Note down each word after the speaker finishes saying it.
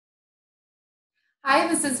Hi,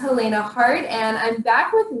 this is Helena Hart, and I'm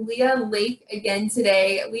back with Leigha Lake again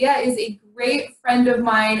today. Leigha is a great friend of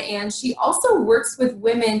mine, and she also works with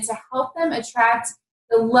women to help them attract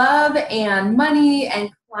the love and money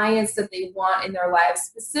and clients that they want in their lives,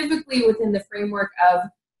 specifically within the framework of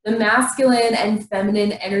the masculine and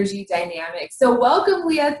feminine energy dynamic. So, welcome,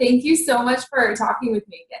 Leigha. Thank you so much for talking with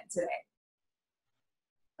me again today.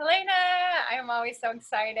 Helena, I am always so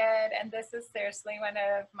excited, and this is seriously one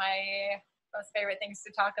of my most favorite things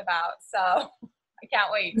to talk about. So I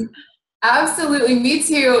can't wait. Absolutely, me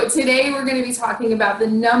too. Today we're going to be talking about the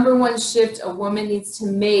number one shift a woman needs to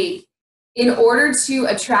make in order to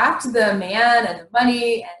attract the man and the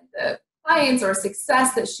money and the clients or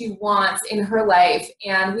success that she wants in her life.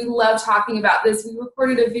 And we love talking about this. We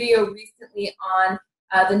recorded a video recently on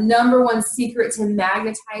the number one secret to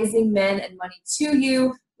magnetizing men and money to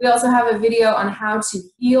you. We also have a video on how to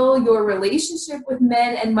heal your relationship with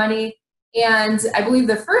men and money. And I believe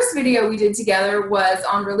the first video we did together was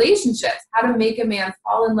on relationships, how to make a man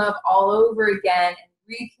fall in love all over again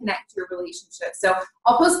and reconnect your relationship. So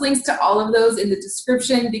I'll post links to all of those in the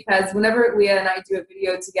description because whenever Leigha and I do a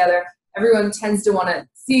video together, everyone tends to want to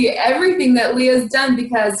see everything that Leah's done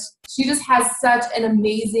because she just has such an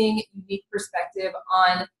amazing, unique perspective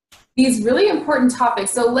on these really important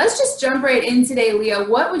topics. So let's just jump right in today, Leigha.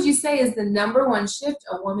 What would you say is the number one shift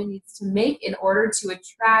a woman needs to make in order to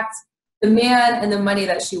attract the man and the money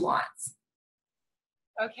that she wants?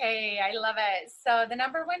 Okay, I love it. So the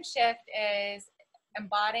number one shift is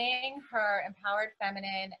embodying her empowered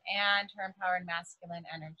feminine and her empowered masculine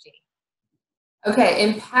energy. Okay,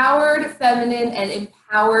 empowered feminine and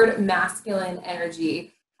empowered masculine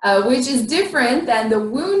energy, which is different than the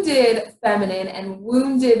wounded feminine and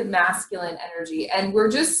wounded masculine energy. And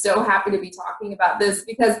we're just so happy to be talking about this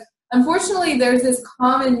because unfortunately there's this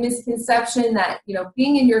common misconception that,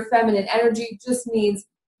 being in your feminine energy just means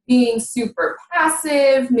being super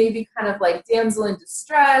passive, maybe kind of like damsel in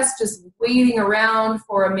distress, just waiting around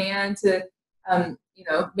for a man to,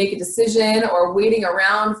 make a decision or waiting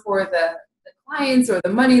around for the clients or the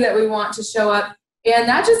money that we want to show up. And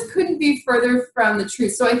that just couldn't be further from the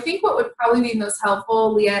truth. So I think what would probably be most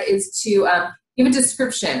helpful, Leigha, is to give a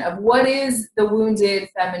description of what is the wounded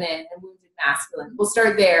feminine and wounded masculine. We'll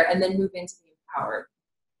start there and then move into the empowered.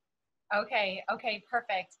 Okay,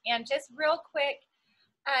 perfect. And just real quick,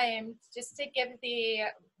 just to give the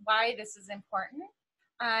why this is important.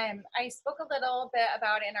 I spoke a little bit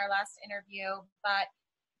about it in our last interview, but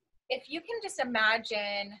if you can just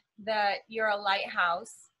imagine that you're a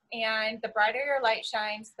lighthouse and the brighter your light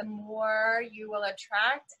shines, the more you will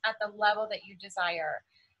attract at the level that you desire.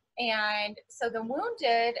 And so the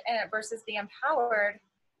wounded versus the empowered,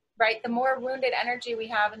 right? The more wounded energy we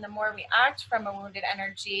have and the more we act from a wounded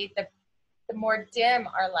energy, the more dim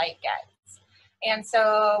our light gets. And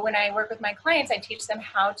so when I work with my clients, I teach them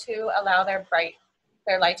how to allow their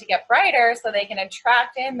light to get brighter so they can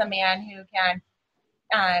attract in the man who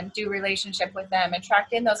can do relationship with them,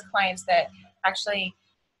 attract in those clients that actually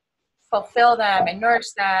fulfill them and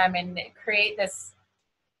nourish them and create this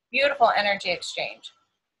beautiful energy exchange.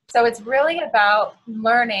 So it's really about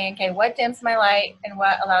learning, okay, what dims my light and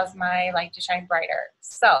what allows my light to shine brighter.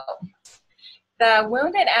 So the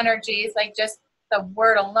wounded energies, like just the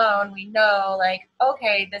word alone, we know like,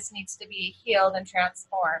 okay, this needs to be healed and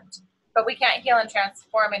transformed. But we can't heal and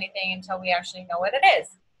transform anything until we actually know what it is.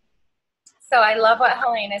 So I love what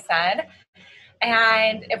Helena said.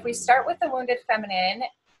 And if we start with the wounded feminine,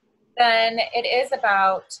 then it is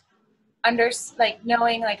about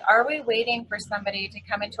knowing, like, are we waiting for somebody to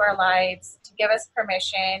come into our lives to give us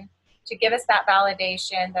permission, to give us that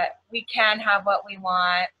validation that we can have what we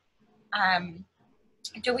want?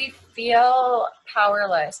 Do we feel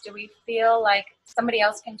powerless? Do we feel like somebody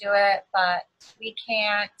else can do it, but we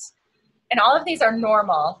can't? And all of these are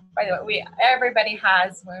normal, by the way. Everybody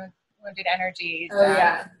has wounded energies. Oh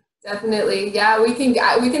yeah, definitely. Yeah, we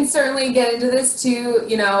can certainly get into this too,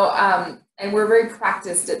 and we're very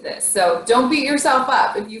practiced at this. So don't beat yourself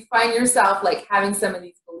up if you find yourself like having some of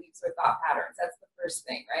these beliefs or thought patterns. That's the first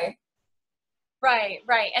thing, right?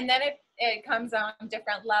 Right. And then it comes on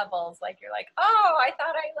different levels. Like you're like, oh, I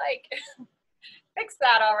thought I fixed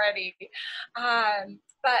that already.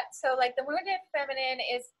 But so like the wounded feminine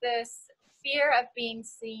is this fear of being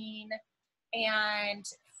seen and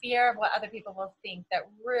fear of what other people will think that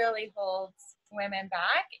really holds women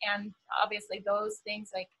back. And obviously those things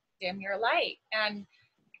like dim your light and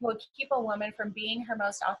will keep a woman from being her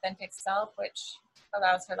most authentic self, which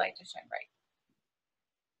allows her light to shine bright.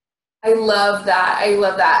 I love that. I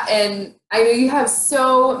love that. And I know you have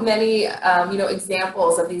so many,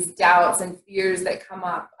 examples of these doubts and fears that come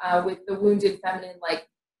up with the wounded feminine. Like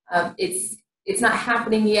it's not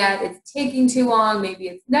happening yet. It's taking too long. Maybe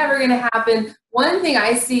it's never going to happen. One thing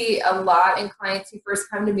I see a lot in clients who first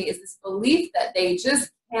come to me is this belief that they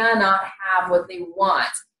just cannot have what they want,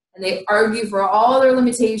 and they argue for all their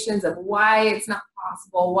limitations of why it's not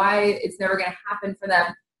possible, why it's never going to happen for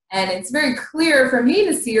them. And it's very clear for me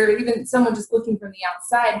to see, or even someone just looking from the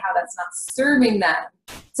outside, how that's not serving them.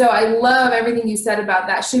 So I love everything you said about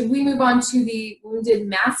that. Should we move on to the wounded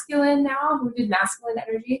masculine now? Wounded masculine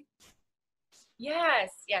energy? Yes,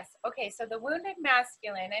 yes. Okay, so the wounded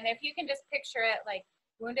masculine, and if you can just picture it like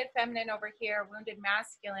wounded feminine over here, wounded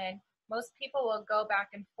masculine, most people will go back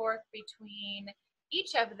and forth between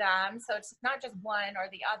each of them. So it's not just one or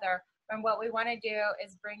the other. And what we want to do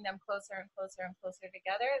is bring them closer and closer and closer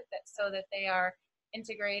together so that they are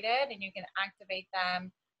integrated and you can activate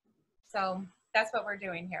them. So that's what we're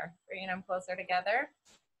doing here, bringing them closer together.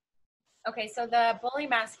 Okay, so the bully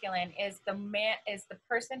masculine is the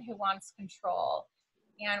person who wants control.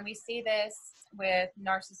 And we see this with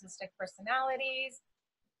narcissistic personalities,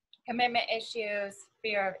 commitment issues,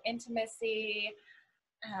 fear of intimacy.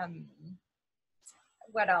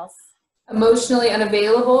 What else? Emotionally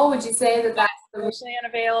unavailable, would you say that that's emotionally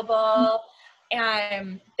unavailable?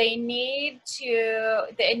 And it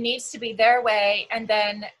needs to be their way. And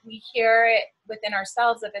then we hear it within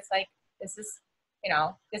ourselves if it's like, this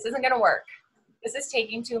isn't going to work. This is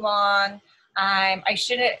taking too long. I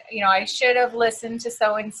should have listened to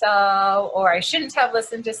so-and-so, or I shouldn't have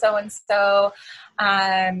listened to so-and-so.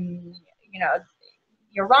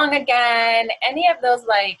 You're wrong again. Any of those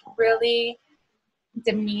like really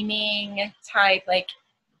demeaning type, like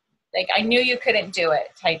I knew you couldn't do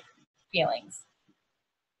it type feelings.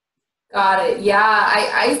 Got it. Yeah,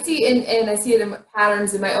 I see, and I see it in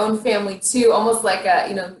patterns in my own family too. Almost like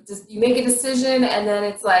just you make a decision and then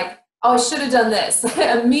it's like, oh, I should have done this.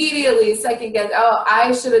 Immediately second guess. Oh,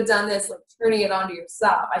 I should have done this. Like turning it onto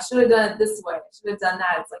yourself. I should have done it this way. I should have done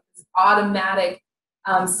that. It's like this automatic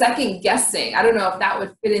second guessing. I don't know if that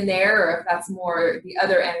would fit in there or if that's more the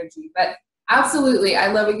other energy, but absolutely, I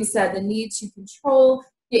love what you said. The need to control,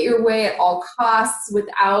 get your way at all costs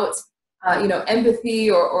without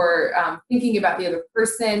empathy or thinking about the other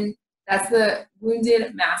person. That's the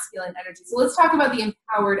wounded masculine energy. So let's talk about the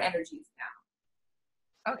empowered energies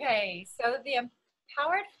now. Okay, so the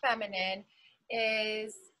empowered feminine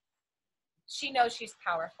she knows she's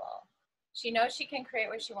powerful. She knows she can create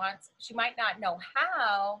what she wants. She might not know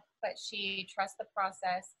how, but she trusts the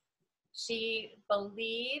process. She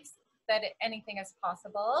believes that anything is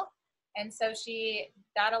possible. And so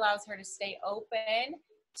that allows her to stay open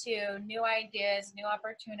to new ideas, new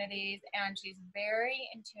opportunities, and she's very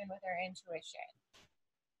in tune with her intuition.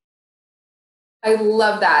 I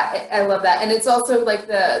love that. I love that. And it's also like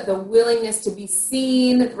the willingness to be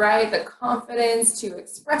seen, right? The confidence to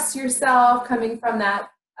express yourself coming from that,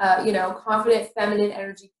 confident feminine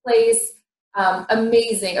energy place.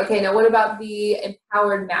 Amazing. Okay, now what about the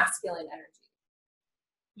empowered masculine energy?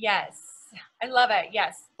 Yes. I love it.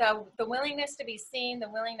 Yes. The willingness to be seen, the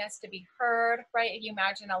willingness to be heard, right? You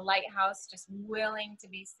imagine a lighthouse just willing to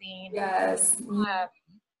be seen. Yes.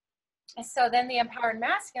 So then the empowered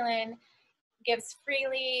masculine gives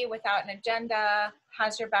freely without an agenda,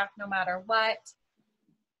 has your back no matter what.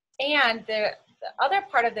 And the other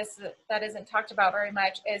part of this that isn't talked about very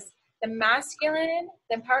much is the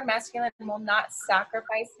empowered masculine will not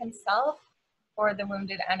sacrifice himself for the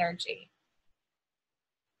wounded energy.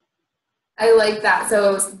 I like that.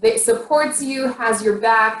 So it supports you, has your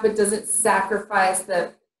back, but doesn't sacrifice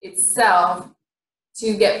itself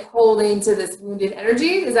to get pulled into this wounded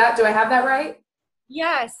energy. Do I have that right?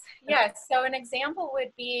 Yes. So an example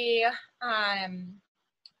would be,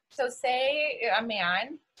 so say a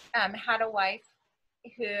man had a wife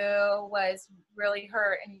who was really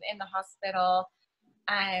hurt in the hospital.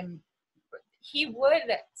 He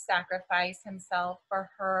would sacrifice himself for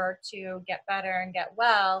her to get better and get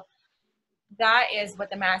well. That is what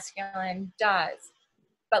the masculine does.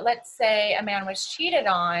 But let's say a man was cheated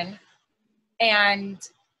on and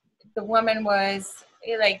the woman was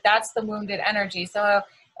like, that's the wounded energy. So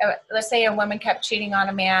let's say a woman kept cheating on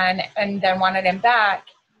a man and then wanted him back,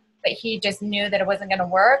 but he just knew that it wasn't going to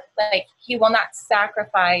work. Like, he will not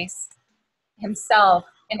sacrifice himself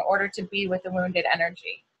in order to be with the wounded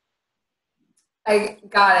energy. I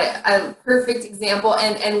got it. A perfect example.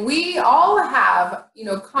 And we all have,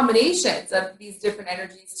 combinations of these different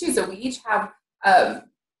energies too. So we each have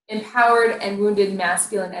empowered and wounded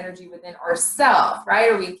masculine energy within ourselves, right?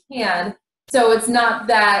 Or we can. So it's not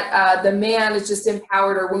that the man is just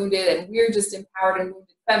empowered or wounded and we're just empowered and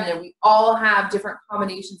wounded feminine. We all have different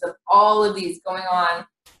combinations of all of these going on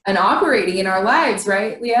and operating in our lives,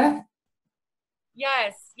 right, Leah?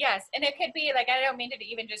 Yes, yes. And it could be like, I don't mean to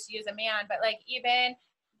even just use a man, but like even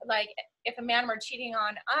like if a man were cheating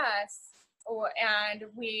on us and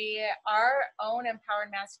our own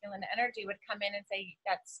empowered masculine energy would come in and say,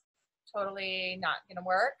 that's totally not going to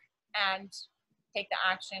work, and take the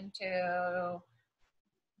action to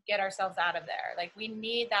get ourselves out of there. Like we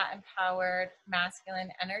need that empowered masculine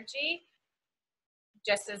energy,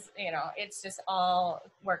 just as, it's just all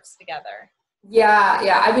works together. Yeah,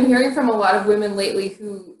 yeah. I've been hearing from a lot of women lately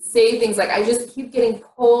who say things like, I just keep getting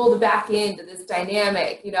pulled back into this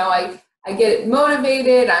dynamic. I get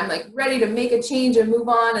motivated, I'm like ready to make a change and move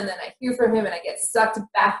on, and then I hear from him and I get sucked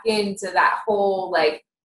back into that whole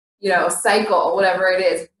cycle, whatever it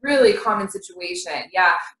is. Really common situation.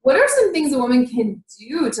 Yeah. What are some things a woman can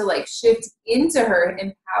do to like shift into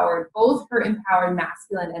both her empowered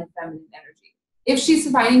masculine and feminine energy? If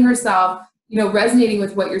she's finding herself resonating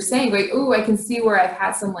with what you're saying, like, oh, I can see where I've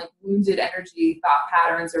had some like wounded energy, thought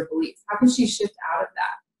patterns or beliefs. How can she shift out of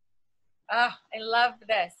that? Oh, I love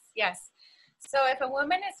this. Yes. So if a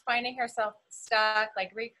woman is finding herself stuck,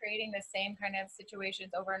 like recreating the same kind of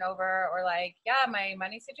situations over and over, or like, yeah, my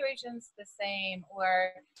money situation's the same,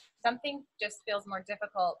 or something just feels more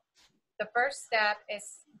difficult, the first step is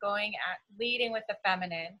leading with the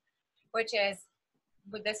feminine, which is,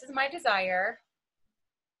 this is my desire.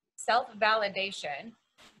 Self-validation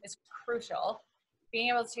is crucial. Being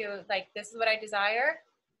able to, like, this is what I desire.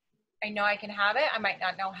 I know I can have it. I might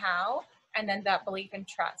not know how. And then that belief and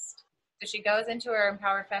trust. So she goes into her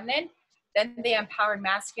empowered feminine. Then the empowered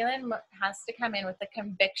masculine has to come in with the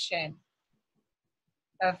conviction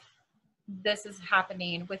of this is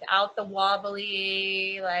happening, without the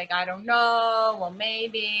wobbly, like, I don't know, well,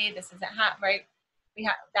 maybe this isn't right? We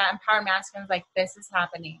have that empowered masculine is like, this is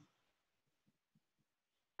happening.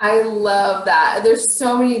 I love that. There's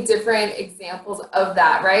so many different examples of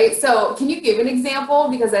that, right? So can you give an example?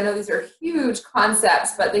 Because I know these are huge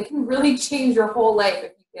concepts, but they can really change your whole life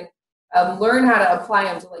if you can learn how to apply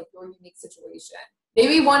them to like your unique situation.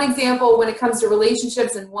 Maybe one example when it comes to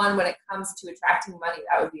relationships and one when it comes to attracting money.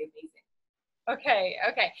 That would be amazing.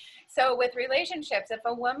 Okay. So with relationships, if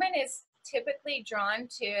a woman is typically drawn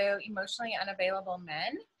to emotionally unavailable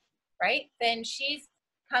men, right, then she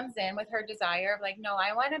comes in with her desire of like, no,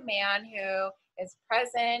 I want a man who is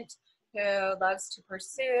present, who loves to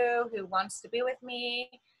pursue, who wants to be with me.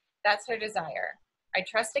 That's her desire. I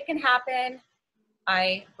trust it can happen.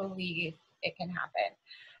 I believe it can happen.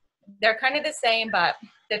 They're kind of the same, but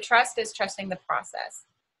the trust is trusting the process.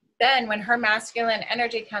 Then when her masculine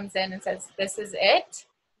energy comes in and says, this is it,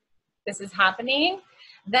 this is happening,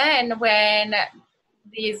 then when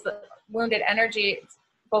these wounded energy,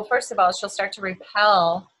 well, first of all, she'll start to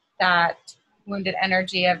repel that wounded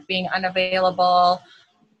energy of being unavailable.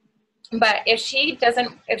 But if she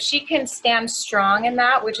can stand strong in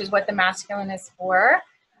that, which is what the masculine is for,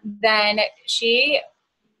 then she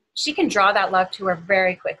can draw that love to her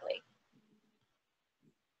very quickly.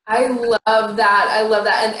 I love that. I love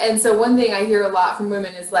that. And so one thing I hear a lot from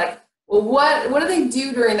women is like, well, what do they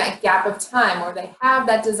do during that gap of time where they have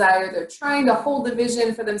that desire? They're trying to hold the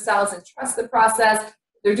vision for themselves and trust the process.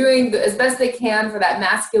 They're doing as best they can for that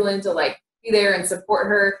masculine to like be there and support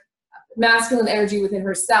her masculine energy within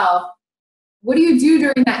herself. What do you do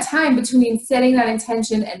during that time between setting that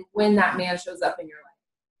intention and when that man shows up in your life?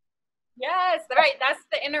 Yes, right. That's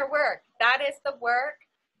the inner work. That is the work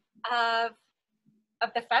of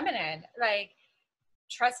the feminine. Like,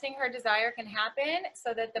 trusting her desire can happen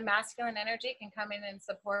so that the masculine energy can come in and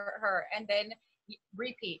support her, and then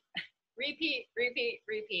repeat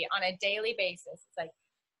on a daily basis. It's like,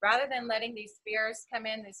 rather than letting these fears come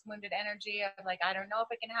in, this wounded energy of like, I don't know if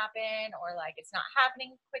it can happen, or like it's not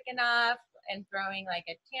happening quick enough, and throwing like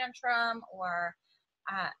a tantrum or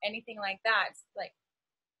anything like that. It's like,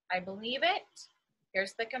 I believe it.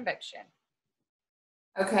 Here's the conviction.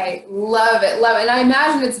 Okay, love it, love it. And I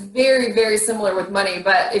imagine it's very, very similar with money,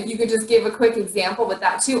 but if you could just give a quick example with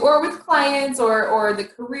that too, or with clients or the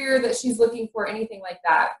career that she's looking for, anything like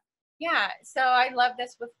that. Yeah, so I love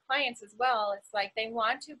this with clients as well. It's like they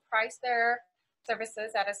want to price their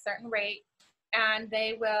services at a certain rate, and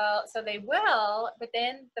they will, but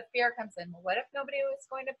then the fear comes in. Well, what if nobody was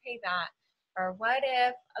going to pay that? Or what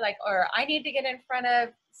if, like, or I need to get in front of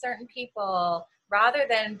certain people, rather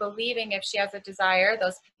than believing if she has a desire,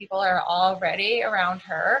 those people are already around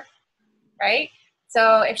her, right?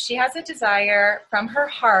 So if she has a desire from her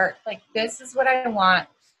heart, like, this is what I want,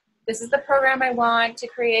 this is the program I want to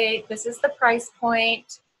create. This is the price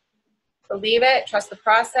point. Believe it, trust the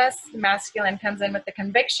process. The masculine comes in with the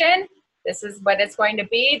conviction. This is what it's going to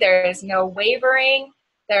be. There is no wavering.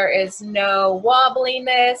 There is no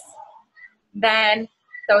wobbliness. Then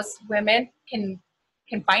those women can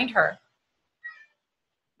find her.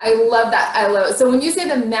 I love that. I love it. So when you say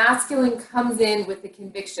the masculine comes in with the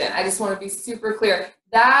conviction, I just want to be super clear.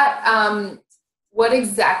 That what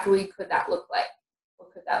exactly could that look like?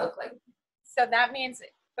 What could that look like? So that means,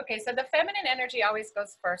 okay, so the feminine energy always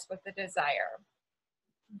goes first with the desire.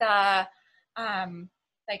 The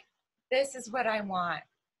like, this is what I want,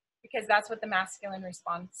 because that's what the masculine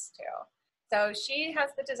responds to. So she has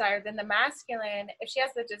the desire, then the masculine, if she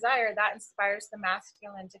has the desire, that inspires the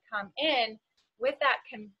masculine to come in with that.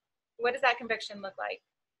 What does that conviction look like?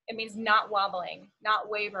 It means not wobbling, not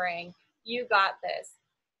wavering. You got this.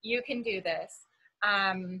 You can do this.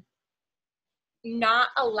 Not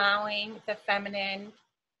allowing the feminine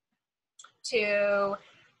to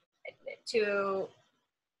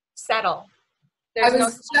settle. There's no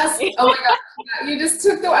oh my God, you just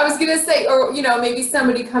took I was gonna say, or maybe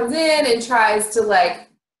somebody comes in and tries to like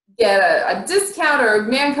get a discount, or a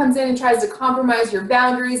man comes in and tries to compromise your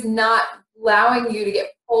boundaries, not allowing you to get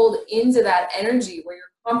pulled into that energy where you're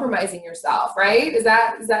compromising yourself, right? Is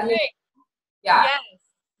that right. Yeah.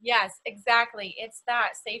 Yes, exactly. It's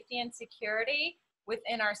that safety and security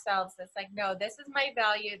within ourselves. It's like, no, this is my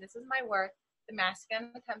value, this is my worth. The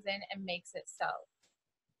masculine comes in and makes it so.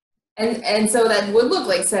 And so that would look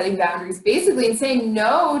like setting boundaries, basically, and saying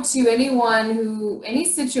no to any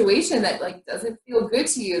situation that like doesn't feel good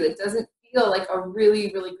to you, that doesn't feel like a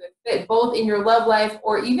really, really good fit, both in your love life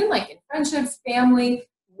or even like in friendships, family,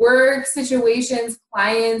 work situations,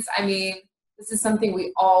 clients. I mean, this is something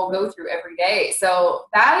we all go through every day. So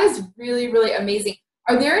that is really, really amazing.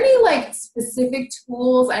 Are there any like specific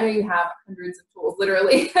tools? I know you have hundreds of tools,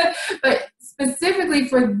 literally, but specifically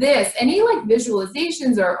for this, any like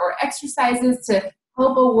visualizations or exercises to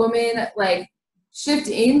help a woman like shift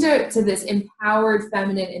into this empowered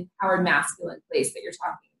feminine, empowered masculine place that you're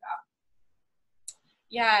talking about?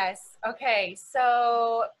 Yes. Okay.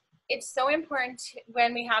 So it's so important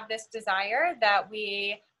when we have this desire that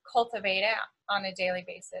we cultivate it on a daily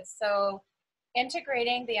basis. So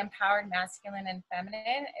integrating the empowered masculine and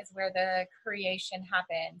feminine is where the creation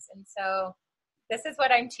happens. And so this is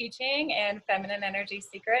what I'm teaching in Feminine Energy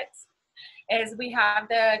Secrets, is we have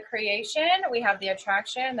the creation, we have the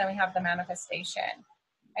attraction, then we have the manifestation.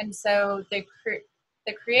 And so the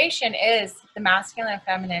creation is the masculine and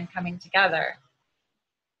feminine coming together.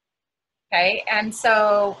 Okay, and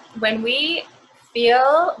so when we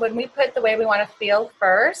put the way we want to feel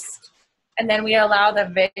first, and then we allow the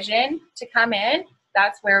vision to come in,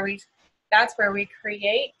 that's where we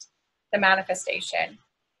create the manifestation,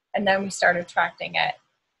 and then we start attracting it.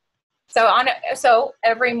 So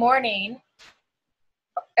every morning,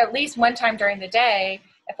 at least one time during the day,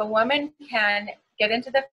 if a woman can get into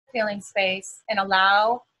the feeling space and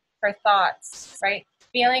allow her thoughts, right,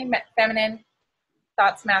 feeling feminine,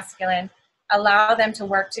 thoughts masculine, allow them to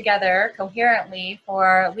work together coherently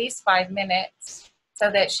for at least 5 minutes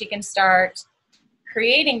so that she can start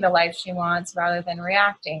creating the life she wants rather than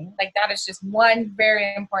reacting. Like, that is just one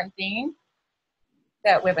very important thing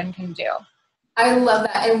that women can do. I love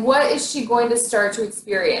that. And what is she going to start to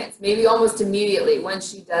experience? Maybe almost immediately when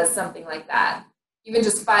she does something like that, even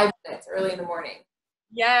just 5 minutes early in the morning.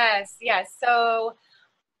 Yes. So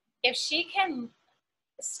if she can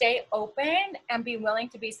stay open and be willing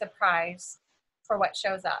to be surprised for what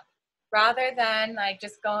shows up, rather than like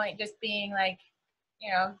just being like,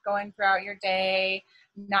 going throughout your day,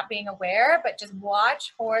 not being aware, but just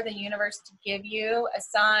watch for the universe to give you a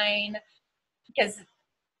sign, because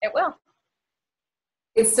it will.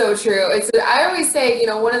 It's so true. I always say,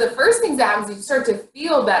 one of the first things that happens is you start to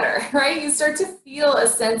feel better, right? You start to feel a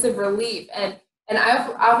sense of relief. And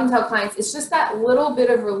I often tell clients, it's just that little bit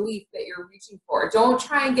of relief that you're reaching for. Don't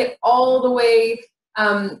try and get all the way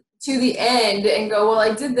to the end and go, well,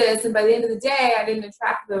 I did this, and by the end of the day, I didn't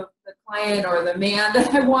attract the client or the man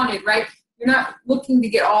that I wanted, right? You're not looking to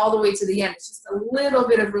get all the way to the end. It's just a little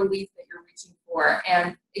bit of relief that you're reaching for,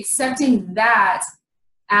 and accepting that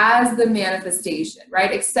as the manifestation,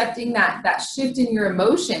 right? Accepting that shift in your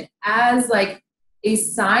emotion as like a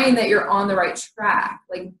sign that you're on the right track.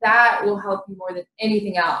 Like, that will help you more than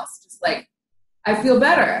anything else. Just like, I feel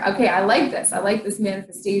better. Okay, I like this. I like this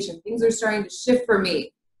manifestation. Things are starting to shift for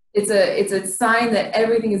me. It's a sign that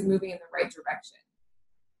everything is moving in the right direction.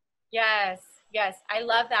 Yes. I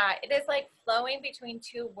love that. It is like flowing between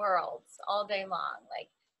two worlds all day long. Like,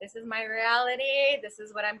 this is my reality. This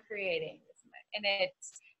is what I'm creating. And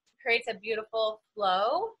it's creates a beautiful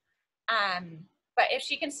flow. But if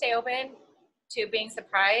she can stay open to being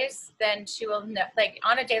surprised, then she will know, like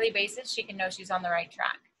on a daily basis, she can know she's on the right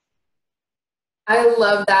track. I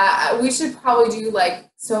love that. We should probably do like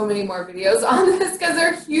so many more videos on this because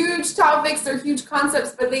they're huge topics, they're huge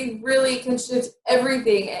concepts, but they really can shift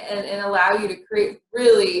everything and allow you to create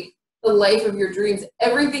really the life of your dreams,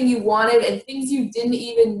 everything you wanted and things you didn't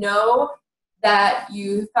even know that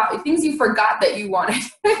you thought, things you forgot that you wanted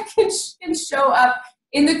can show up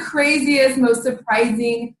in the craziest, most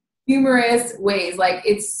surprising, humorous ways. Like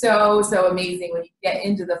it's so, so amazing when you get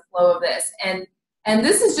into the flow of this. And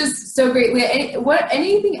this is just so great. Leigha,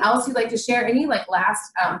 anything else you'd like to share? Any like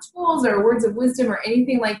last tools or words of wisdom or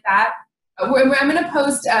anything like that? I'm going to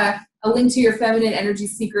post a link to your feminine energy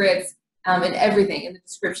secrets and everything in the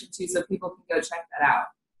description too, so people can go check that out.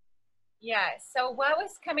 Yeah. So what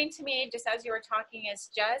was coming to me just as you were talking is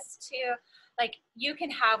just to, like, you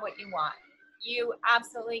can have what you want. You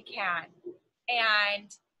absolutely can.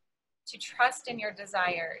 And to trust in your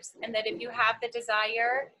desires. And that if you have the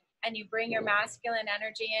desire and you bring your masculine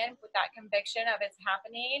energy in with that conviction of it's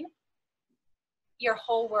happening, your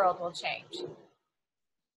whole world will change.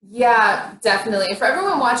 Yeah, definitely. And for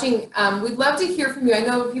everyone watching, we'd love to hear from you. I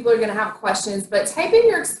know people are going to have questions, but type in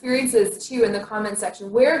your experiences too in the comment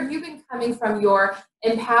section. Where have you been coming from your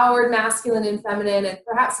empowered masculine and feminine, and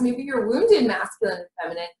perhaps maybe your wounded masculine and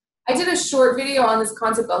feminine? I did a short video on this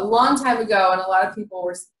concept a long time ago, and a lot of people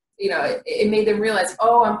were, it made them realize,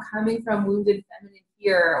 oh, I'm coming from wounded feminine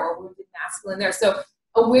here or wounded masculine there. So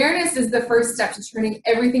awareness is the first step to turning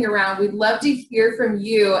everything around. We'd love to hear from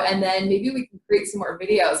you, and then maybe we can create some more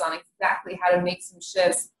videos on exactly how to make some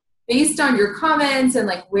shifts based on your comments and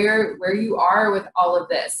like where you are with all of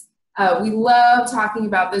this. We love talking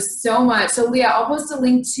about this so much. So Leigha, I'll post a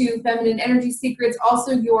link to Feminine Energy Secrets,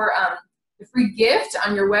 also your the free gift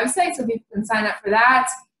on your website so people can sign up for that.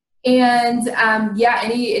 And yeah,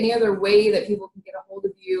 any other way that people can get a hold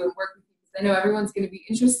of you and work with you, because I know everyone's going to be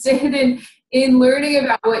interested in learning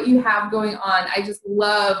about what you have going on. I just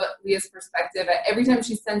love Leigha's perspective. Every time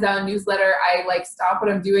she sends out a newsletter, I like stop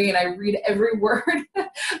what I'm doing and I read every word,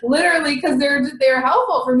 literally, because they're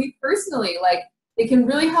helpful for me personally. Like they can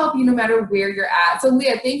really help you no matter where you're at. So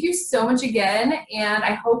Leigha, thank you so much again, and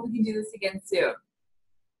I hope we can do this again soon.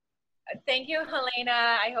 Thank you,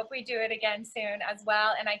 Helena. I hope we do it again soon as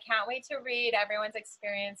well. And I can't wait to read everyone's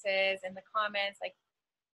experiences in the comments. Like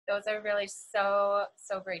those are really so,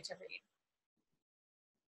 so great to read.